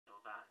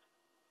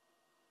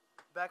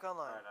Back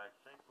online. Alright, I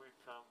think we've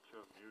come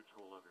to a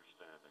mutual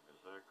understanding. Is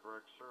that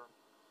correct, sir?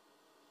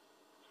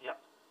 Yep.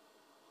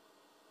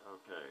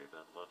 Okay,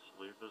 then let's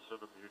leave this at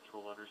a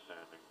mutual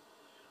understanding.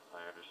 I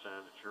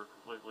understand that you're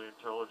completely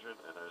intelligent,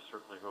 and I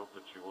certainly hope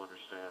that you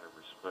understand and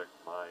respect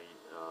my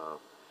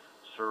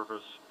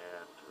service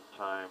and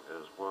time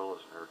as well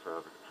as an air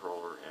traffic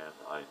controller, and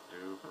I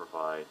do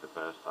provide the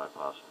best I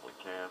possibly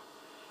can.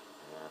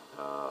 And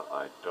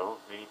I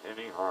don't mean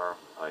any harm.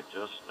 I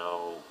just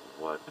know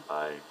what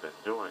I've been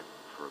doing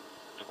for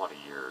 20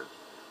 years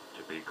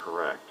to be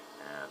correct.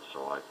 And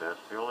so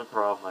that's the only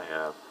problem I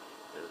have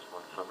is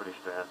when somebody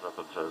stands up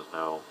and says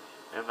no,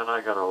 and then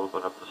I got to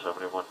open up the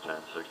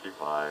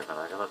 711065 and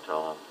I got to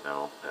tell them,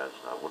 no, that's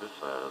not what it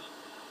says.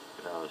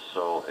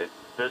 So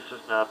this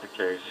is not the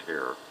case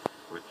here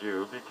with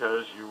you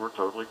because you were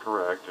totally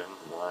correct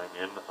in flying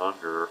in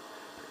under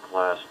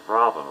class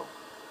Bravo.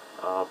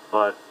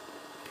 But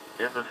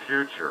in the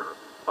future,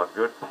 a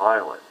good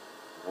pilot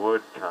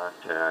would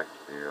contact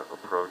the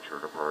approach or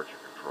departure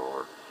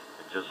controller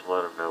and just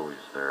let him know he's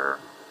there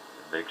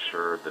and make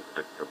sure that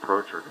the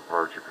approach or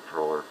departure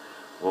controller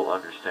will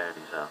understand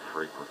he's on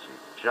frequency.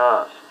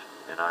 Just,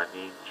 and I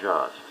mean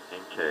just,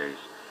 in case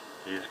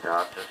he's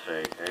got to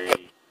say,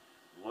 hey,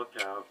 look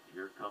out,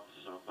 here comes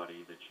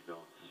somebody that you don't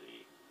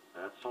see.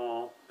 That's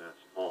all.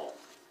 That's all.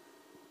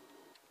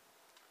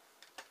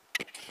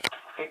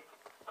 Okay,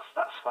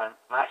 that's fine.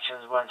 My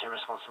actions weren't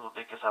irresponsible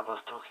because I was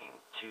talking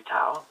to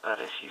Tao,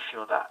 but if you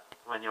feel that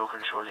when you're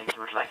controlling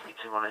you would like me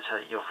to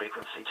monitor your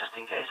frequency just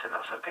in case, then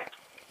that's okay.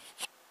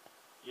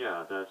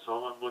 Yeah, that's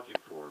all I'm looking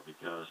for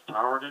because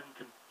Tower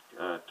didn't,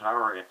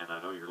 Tower, and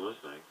I know you're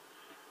listening,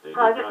 they did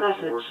Private not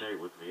message.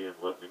 coordinate with me and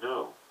let me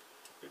know.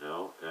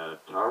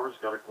 Tower's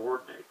got to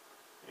coordinate,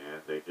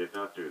 and they did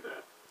not do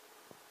that.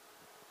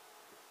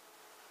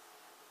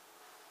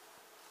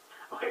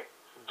 Okay,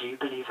 do you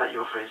believe that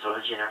your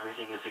phraseology and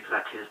everything is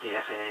exactly as the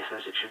FAA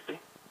says it should be?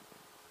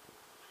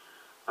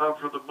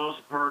 For the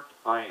most part,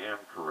 I am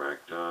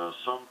correct.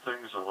 Some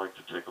things I like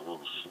to take a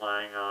little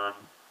slang on,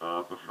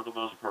 but for the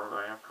most part,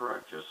 I am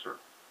correct. Yes, sir.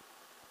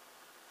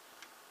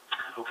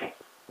 Okay.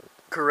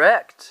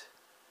 Correct.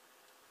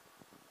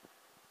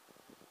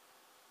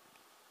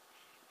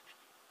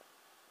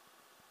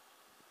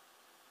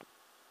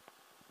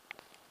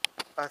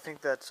 I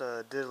think that's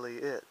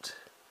diddly it.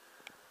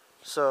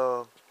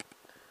 So,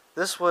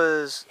 this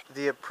was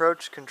the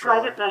approach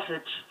controller. Private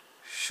message.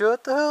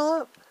 Shut the hell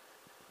up.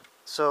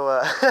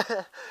 So,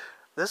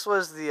 this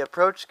was the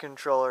approach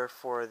controller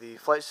for the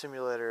Flight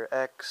Simulator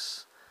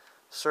X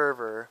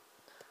server.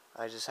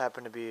 I just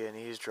happen to be an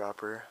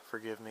eavesdropper.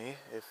 Forgive me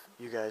if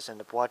you guys end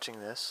up watching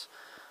this.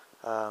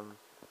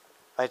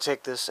 I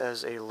take this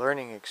as a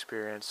learning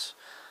experience.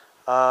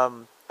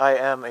 I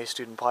am a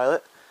student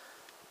pilot.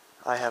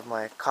 I have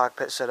my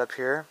cockpit set up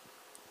here.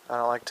 I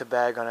don't like to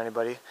bag on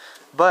anybody.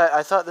 But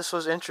I thought this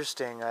was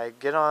interesting. I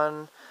get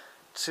on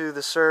to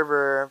the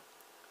server.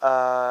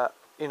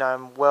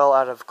 I'm well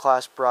out of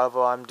class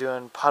Bravo. I'm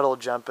doing puddle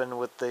jumping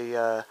with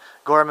the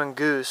Gorman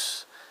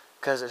Goose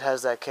because it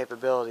has that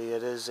capability.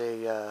 It is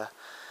a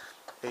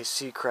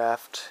sea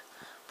craft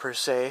per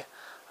se.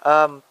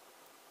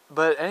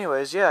 But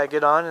anyways, yeah, I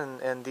get on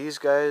and these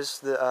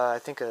guys, I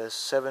think a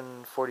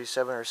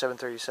 747 or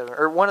 737,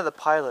 or one of the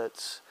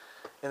pilots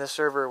in the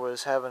server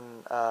was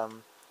having,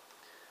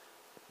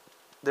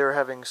 they were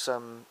having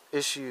some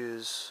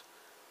issues,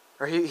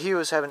 or he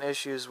was having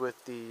issues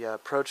with the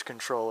approach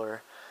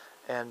controller,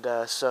 and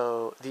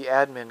so the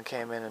admin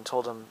came in and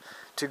told him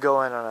to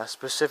go in on a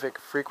specific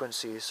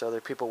frequency so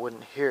other people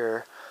wouldn't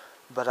hear,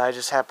 but I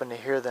just happened to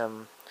hear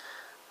them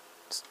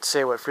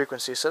say what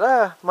frequency. Said,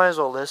 might as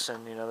well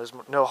listen, there's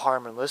no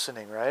harm in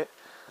listening, right?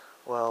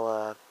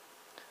 Well,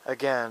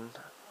 again,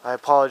 I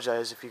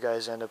apologize if you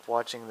guys end up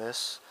watching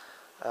this.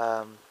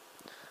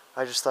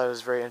 I just thought it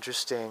was very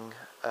interesting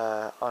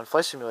on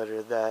Flight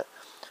Simulator that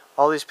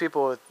all these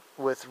people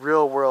with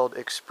real-world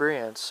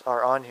experience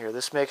are on here.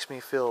 This makes me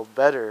feel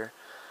better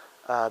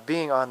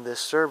being on this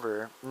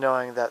server,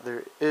 knowing that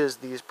there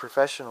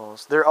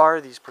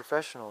are these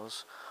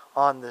professionals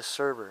on this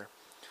server.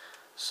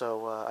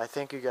 So I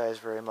thank you guys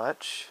very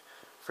much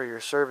for your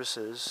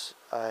services.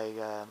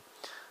 I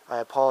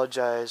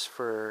apologize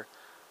for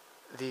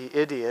the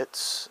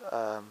idiots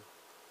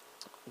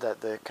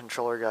that the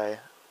controller guy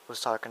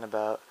was talking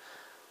about.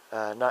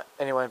 Not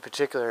anyone in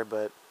particular,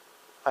 but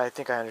I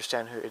think I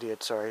understand who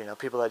idiots are.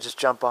 People that just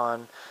jump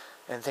on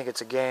and think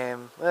it's a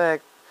game.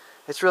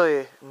 It's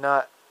really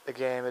not a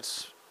game.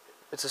 It's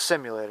a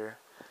simulator,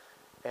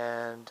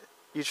 and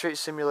you treat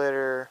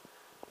simulator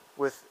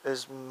with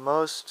as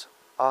most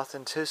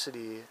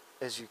authenticity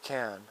as you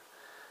can,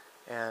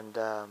 and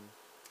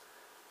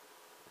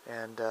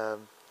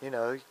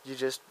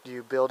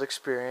you build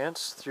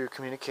experience through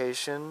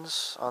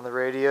communications on the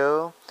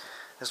radio,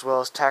 as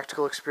well as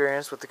tactical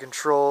experience with the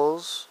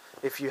controls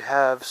if you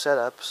have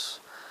setups.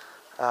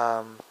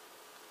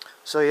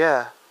 So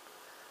yeah,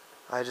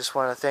 I just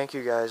want to thank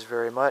you guys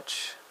very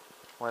much.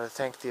 I want to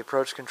thank the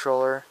approach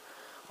controller,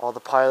 all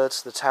the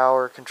pilots, the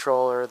tower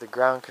controller, the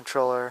ground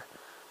controller,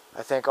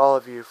 I thank all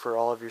of you for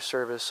all of your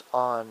service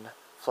on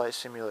Flight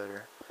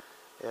Simulator.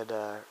 It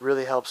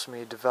really helps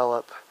me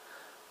develop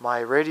my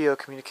radio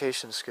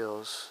communication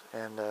skills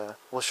and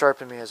will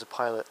sharpen me as a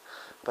pilot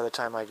by the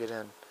time I get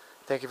in.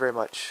 Thank you very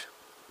much.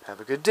 Have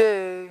a good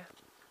day.